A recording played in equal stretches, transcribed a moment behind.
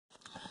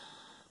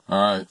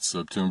Alright,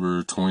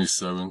 September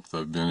 27th,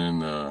 I've been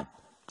in the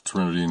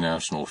Trinity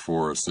National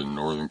Forest in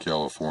Northern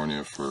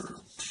California for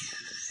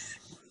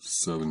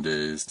 7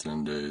 days,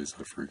 10 days,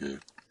 I forget.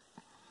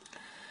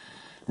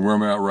 Where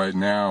I'm at right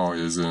now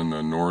is in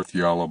the North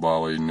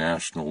Yolla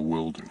National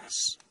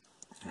Wilderness.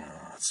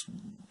 It's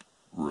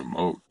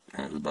remote,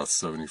 and it's about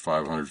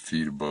 7,500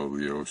 feet above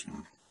the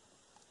ocean.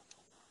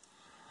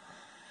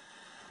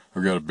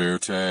 I've got a bear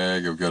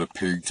tag, I've got a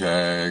pig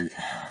tag,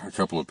 a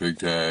couple of pig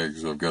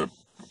tags, I've got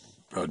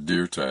a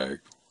deer tag,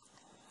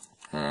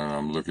 and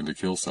I'm looking to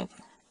kill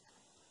something.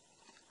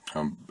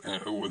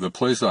 The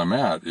place I'm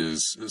at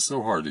is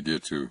so hard to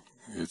get to,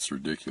 it's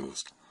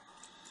ridiculous.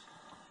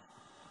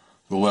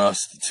 The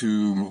last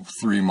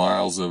 2-3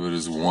 miles of it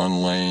is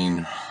one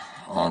lane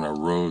on a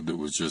road that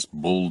was just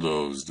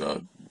bulldozed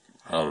out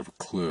of a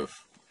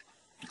cliff,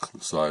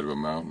 side of a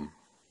mountain.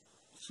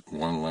 It's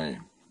one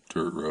lane,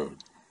 dirt road.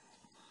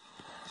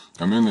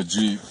 I'm in the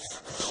Jeep,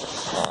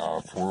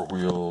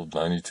 4-wheel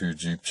 92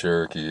 Jeep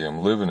Cherokee.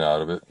 I'm living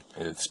out of it.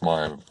 It's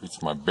my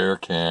bear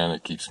can.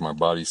 It keeps my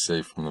body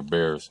safe from the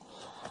bears.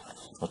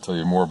 I'll tell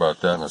you more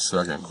about that in a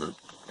second, but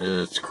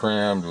it's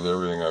crammed with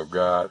everything I've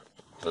got.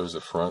 There's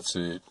the front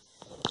seat.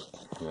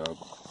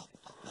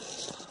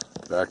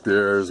 Back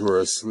there is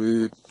where I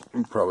sleep.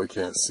 You probably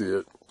can't see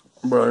it.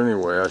 But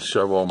anyway, I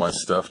shove all my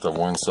stuff to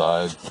one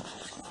side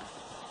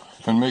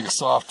and make a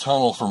soft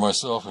tunnel for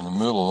myself in the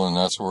middle, and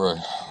that's where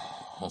I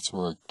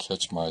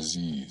catch my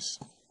Z's.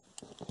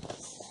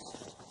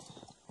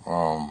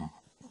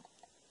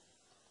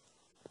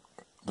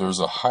 There's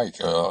a hike,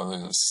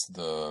 there's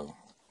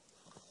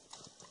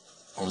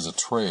a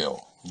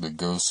trail that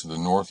goes to the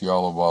North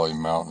Yolla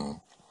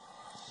Mountain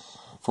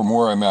from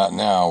where I'm at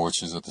now,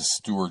 which is at the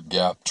Stuart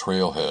Gap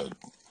Trailhead.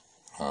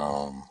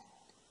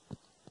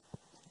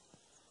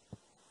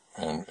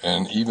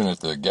 And even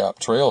at the Gap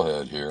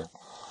Trailhead here,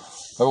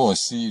 I've only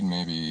seen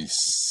maybe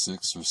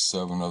 6 or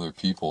 7 other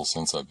people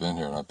since I've been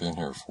here, and I've been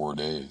here 4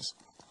 days.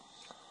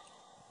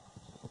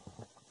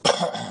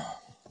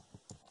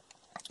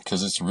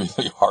 Because it's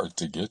really hard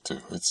to get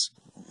to. It's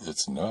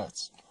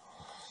nuts.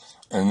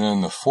 And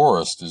then the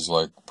forest is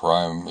like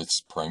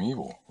it's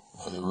primeval.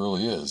 It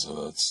really is.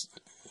 It's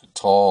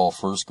tall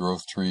first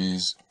growth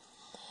trees.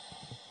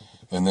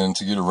 And then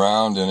to get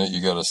around in it,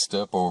 you got to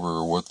step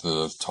over what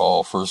the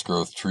tall first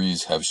growth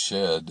trees have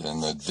shed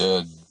and the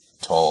dead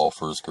tall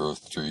first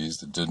growth trees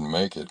that didn't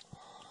make it.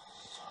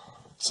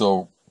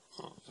 So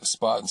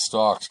spot and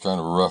stalk's kind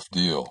of a rough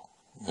deal.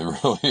 It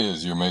really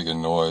is. You're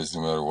making noise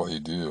no matter what you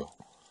do.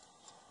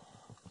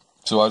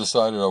 So I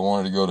decided I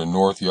wanted to go to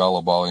North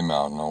Yolla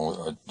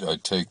Mountain.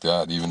 I'd take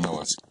that, even though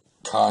it's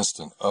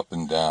constant up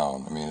and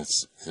down. I mean,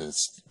 it's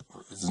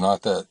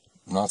not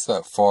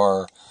that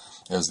far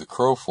as the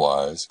crow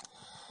flies,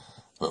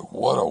 but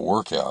what a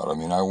workout. I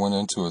mean, I went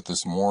into it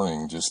this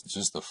morning,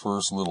 just the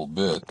first little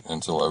bit,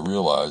 until I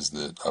realized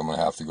that I'm going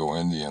to have to go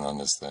Indian on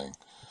this thing,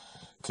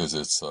 because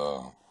it's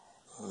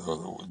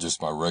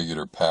just my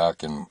regular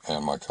pack and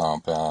my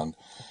compound,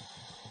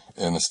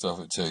 and the stuff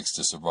it takes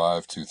to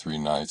survive 2-3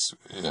 nights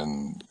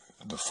in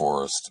the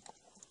forest.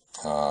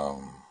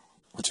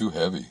 Too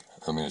heavy.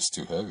 I mean, it's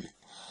too heavy.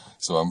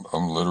 So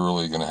I'm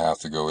literally going to have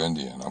to go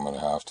Indian. I'm going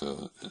to have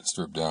to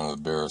strip down to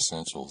the bare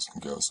essentials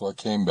and go. So I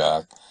came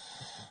back.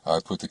 I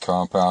put the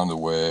compound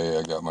away.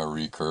 I got my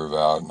recurve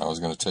out, and I was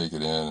going to take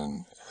it in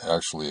and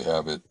actually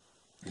have it,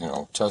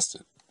 test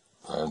it.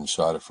 I hadn't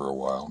shot it for a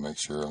while. Make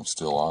sure I'm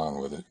still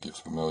on with it. Get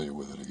familiar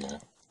with it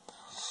again.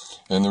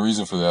 And the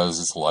reason for that is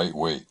it's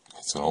lightweight.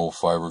 It's an old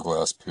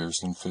fiberglass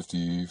Pearson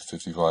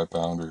 55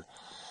 pounder.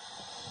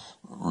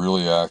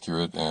 Really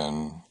accurate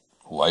and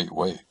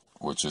lightweight,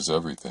 which is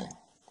everything.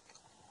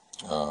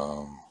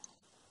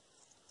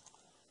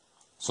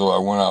 So I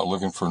went out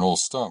looking for an old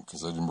stump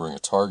because I didn't bring a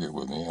target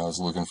with me. I was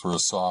looking for a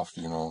soft,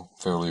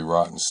 fairly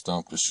rotten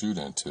stump to shoot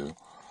into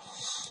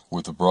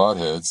with the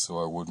broadheads, so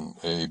I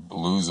wouldn't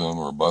lose them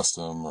or bust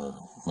them or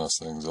mess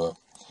things up.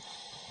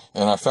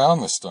 And I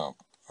found the stump,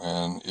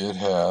 and it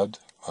had,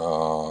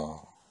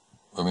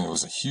 it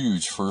was a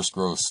huge first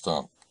growth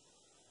stump,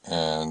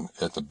 and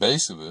at the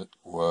base of it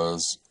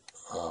was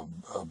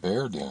a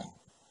bear den.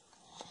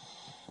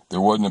 There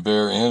wasn't a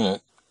bear in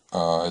it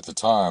at the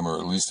time, or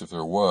at least if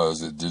there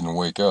was, it didn't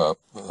wake up.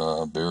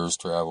 Bears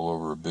travel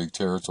over a big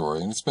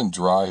territory, and it's been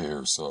dry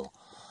here, so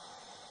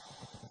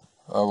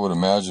I would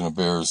imagine a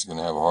bear is going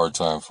to have a hard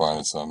time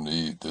finding something to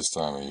eat this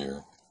time of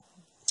year.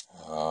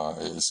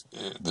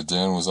 The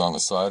den was on the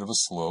side of a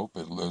slope.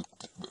 It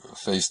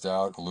faced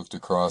out, looked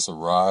across a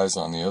rise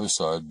on the other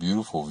side.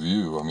 Beautiful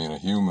view. I mean, a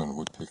human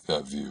would pick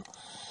that view.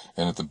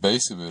 And at the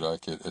base of it,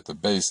 at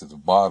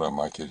the bottom,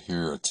 I could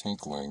hear a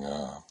tinkling,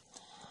 a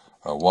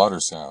water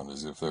sound,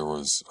 as if there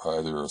was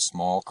either a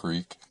small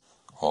creek,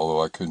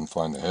 although I couldn't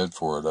find the head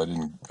for it. I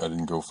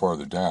didn't go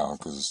farther down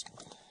because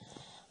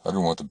I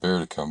didn't want the bear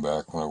to come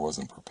back when I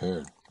wasn't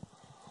prepared.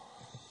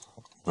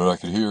 But I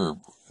could hear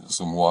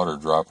some water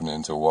dropping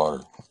into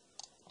water.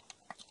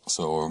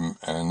 So,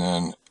 and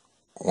then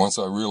once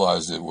I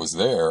realized it was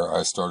there,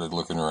 I started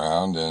looking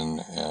around, and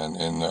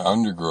in the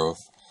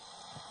undergrowth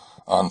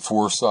on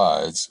 4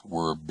 sides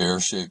were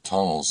bear-shaped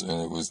tunnels,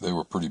 and they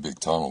were pretty big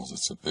tunnels.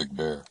 It's a big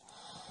bear.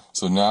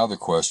 So now the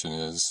question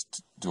is,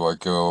 do I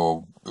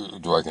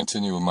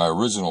continue with my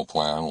original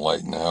plan,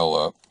 lighten the hell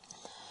up,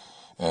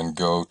 and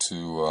go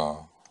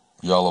to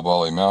Yolla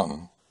Bolly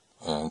Mountain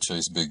and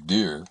chase big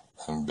deer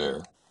and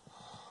bear,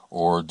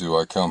 or do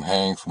I come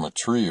hang from a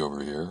tree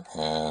over here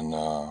and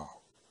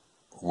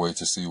wait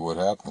to see what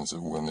happens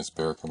when this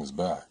bear comes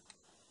back?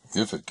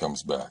 If it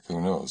comes back,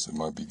 who knows? It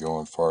might be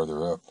going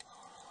farther up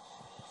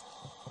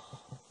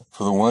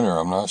for the winter.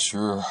 I'm not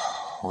sure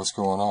what's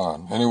going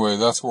on. Anyway,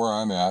 that's where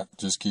I'm at,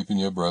 just keeping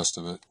you abreast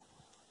of it.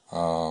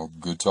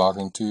 Good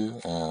talking to you.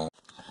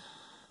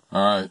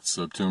 Alright,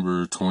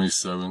 September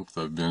 27th,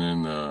 I've been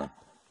in the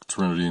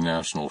Trinity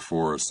National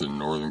Forest in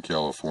Northern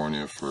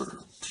California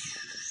for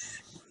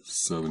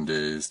 7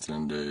 days,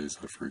 10 days,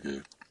 I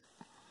forget.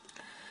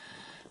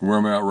 Where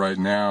I'm at right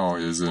now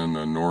is in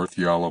the North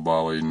Yolla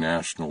Bolly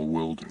National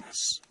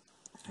Wilderness.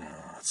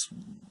 It's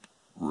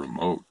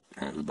remote,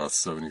 and it's about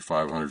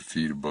 7,500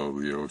 feet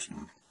above the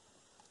ocean.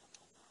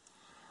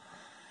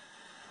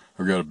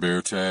 I've got a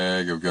bear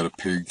tag, I've got a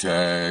pig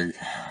tag,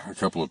 a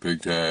couple of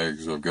pig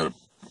tags, I've got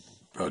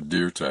a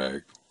deer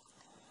tag,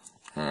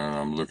 and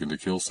I'm looking to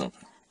kill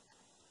something.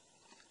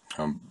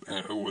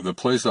 The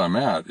place I'm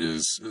at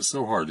is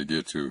so hard to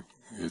get to,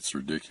 it's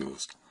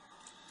ridiculous.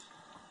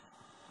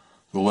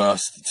 The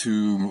last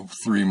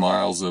 2-3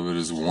 miles of it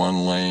is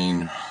one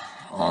lane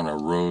on a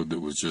road that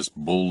was just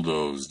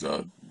bulldozed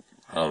out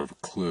of a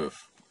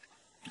cliff,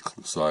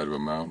 side of a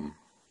mountain.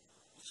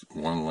 It's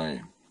one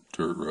lane,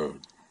 dirt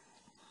road.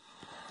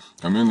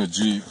 I'm in the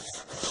Jeep,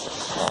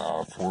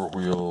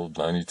 4-wheel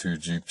 92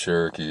 Jeep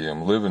Cherokee.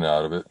 I'm living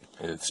out of it.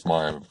 It's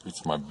my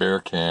bear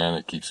can.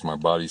 It keeps my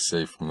body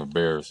safe from the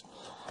bears.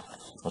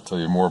 I'll tell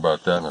you more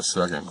about that in a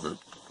second, but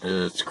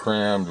it's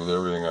crammed with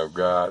everything I've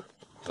got.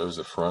 There's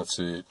a front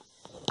seat.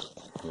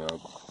 You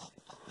know,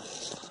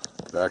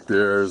 back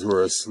there is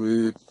where I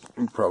sleep.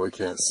 You probably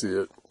can't see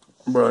it,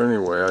 but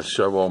anyway, I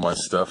shove all my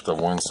stuff to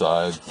one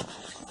side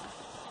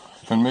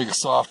and make a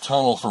soft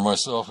tunnel for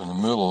myself in the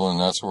middle, and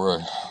that's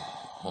where I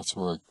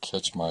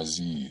catch my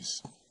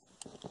Z's.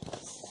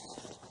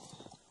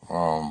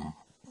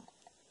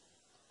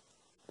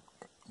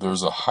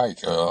 There's a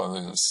hike.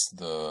 There's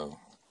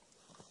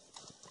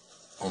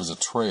a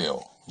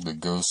trail that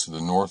goes to the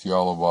North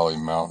Yolla Bolly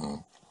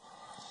Mountain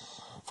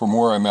from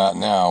where I'm at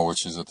now,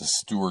 which is at the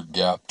Stuart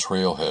Gap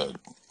Trailhead.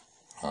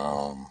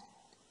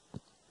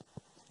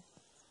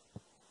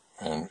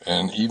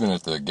 And even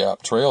at the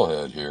Gap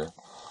Trailhead here,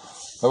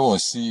 I've only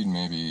seen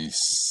maybe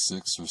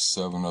 6 or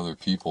 7 other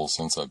people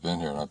since I've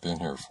been here, and I've been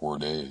here 4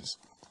 days.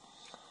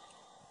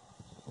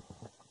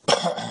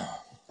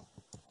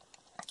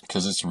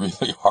 Because it's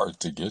really hard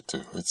to get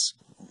to. It's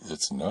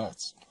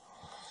nuts.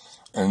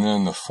 And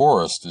then the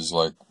forest is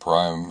like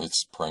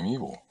it's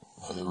primeval.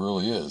 It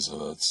really is.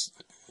 It's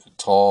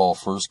tall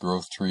first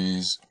growth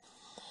trees,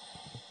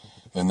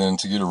 and then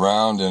to get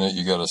around in it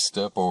you got to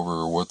step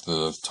over what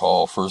the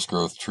tall first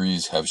growth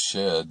trees have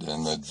shed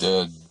and the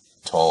dead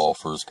tall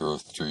first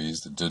growth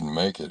trees that didn't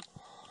make it.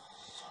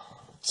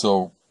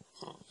 So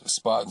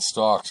spot and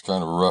stalk's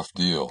kind of a rough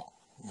deal.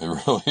 It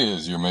really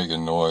is. You're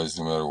making noise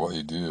no matter what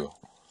you do.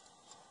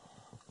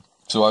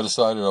 So I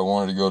decided I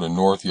wanted to go to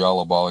North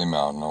Yolla Bolly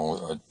Mountain.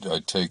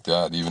 I'd take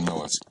that, even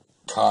though it's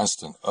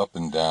constant up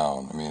and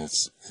down. I mean,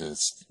 it's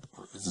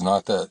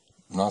not that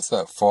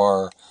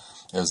far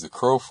as the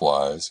crow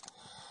flies,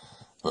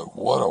 but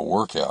what a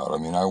workout. I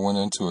mean, I went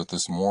into it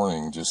this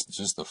morning,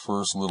 just the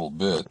first little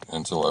bit,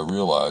 until I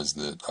realized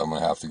that I'm going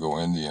to have to go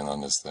Indian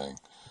on this thing,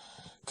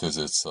 because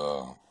it's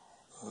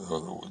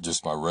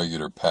just my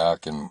regular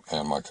pack and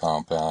my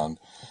compound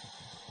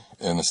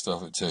and the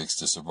stuff it takes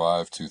to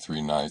survive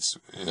 2-3 nights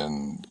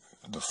in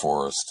the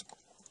forest.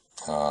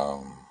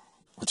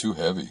 Too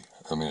heavy.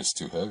 I mean, it's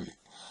too heavy.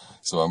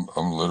 So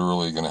I'm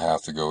literally going to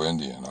have to go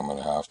Indian. I'm going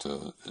to have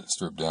to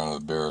strip down to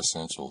the bare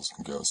essentials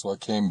and go. So I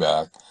came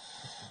back.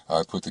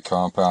 I put the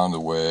compound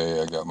away.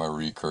 I got my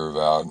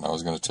recurve out, and I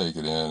was going to take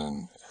it in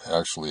and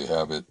actually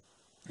have it,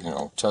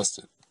 test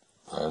it.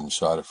 I hadn't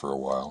shot it for a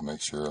while.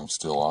 Make sure I'm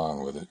still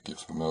on with it. Get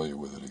familiar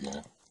with it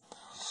again.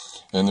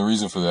 And the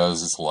reason for that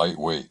is it's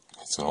lightweight.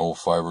 It's an old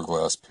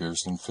fiberglass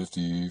Pearson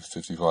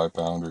 55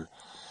 pounder.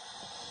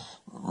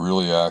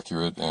 Really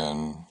accurate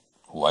and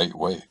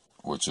lightweight,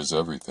 which is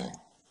everything.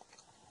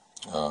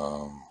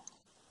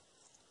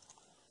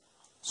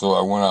 So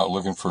I went out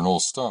looking for an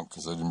old stump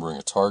because I didn't bring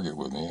a target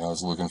with me. I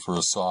was looking for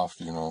a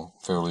soft,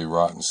 fairly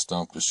rotten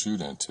stump to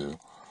shoot into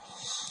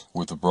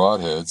with the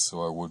broadheads,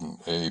 so I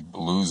wouldn't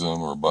lose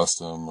them or bust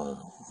them or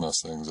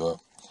mess things up.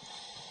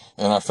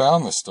 And I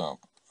found the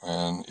stump,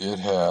 and it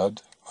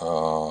had,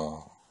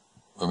 it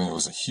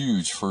was a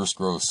huge first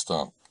growth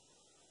stump,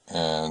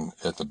 and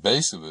at the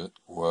base of it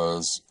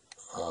was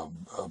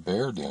a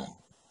bear den.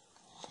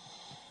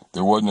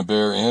 There wasn't a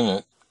bear in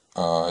it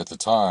at the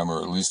time,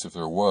 or at least if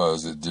there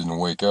was, it didn't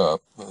wake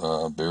up.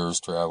 Bears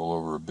travel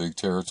over a big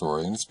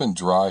territory, and it's been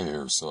dry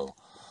here, so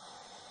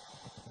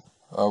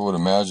I would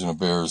imagine a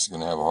bear is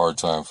going to have a hard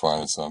time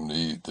finding something to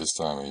eat this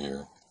time of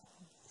year.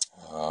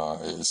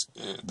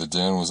 The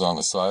den was on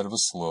the side of a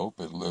slope.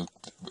 It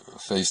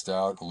faced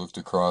out, looked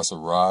across a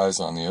rise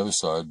on the other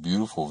side.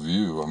 Beautiful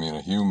view. I mean,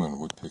 a human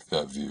would pick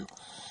that view.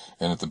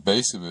 And at the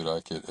base of it,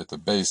 at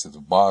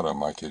the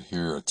bottom, I could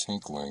hear a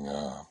tinkling,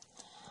 a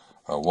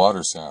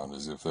water sound,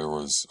 as if there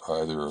was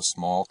either a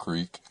small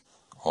creek.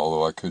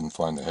 Although I couldn't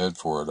find the head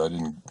for it, I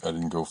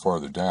didn't go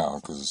farther down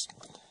because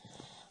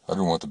I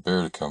didn't want the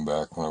bear to come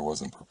back when I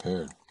wasn't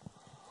prepared.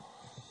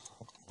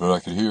 But I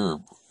could hear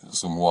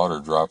some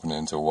water dropping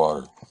into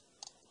water.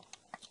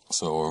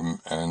 So,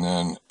 and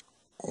then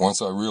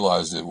once I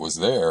realized it was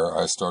there,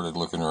 I started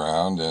looking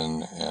around,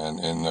 and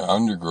in the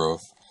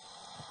undergrowth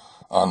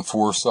on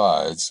four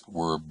sides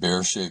were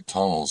bear-shaped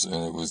tunnels,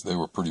 and they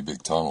were pretty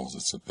big tunnels.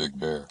 It's a big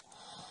bear.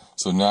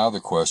 So now the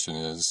question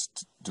is,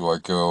 do I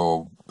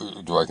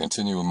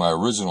continue with my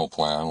original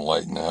plan,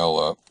 lighten the hell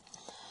up,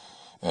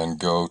 and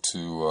go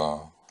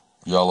to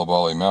Yolla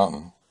Bolly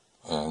Mountain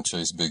and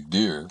chase big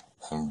deer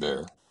and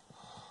bear?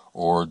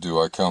 Or do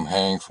I come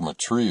hang from a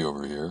tree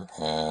over here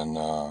and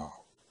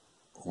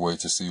wait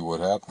to see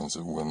what happens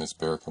when this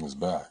bear comes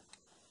back?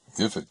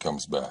 If it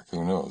comes back,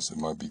 who knows? It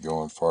might be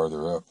going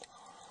farther up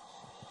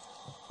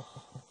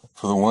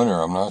for the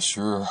winter. I'm not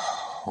sure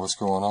what's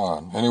going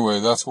on. Anyway,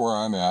 that's where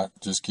I'm at,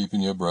 just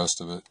keeping you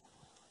abreast of it.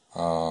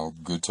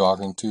 Good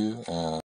talking to you, and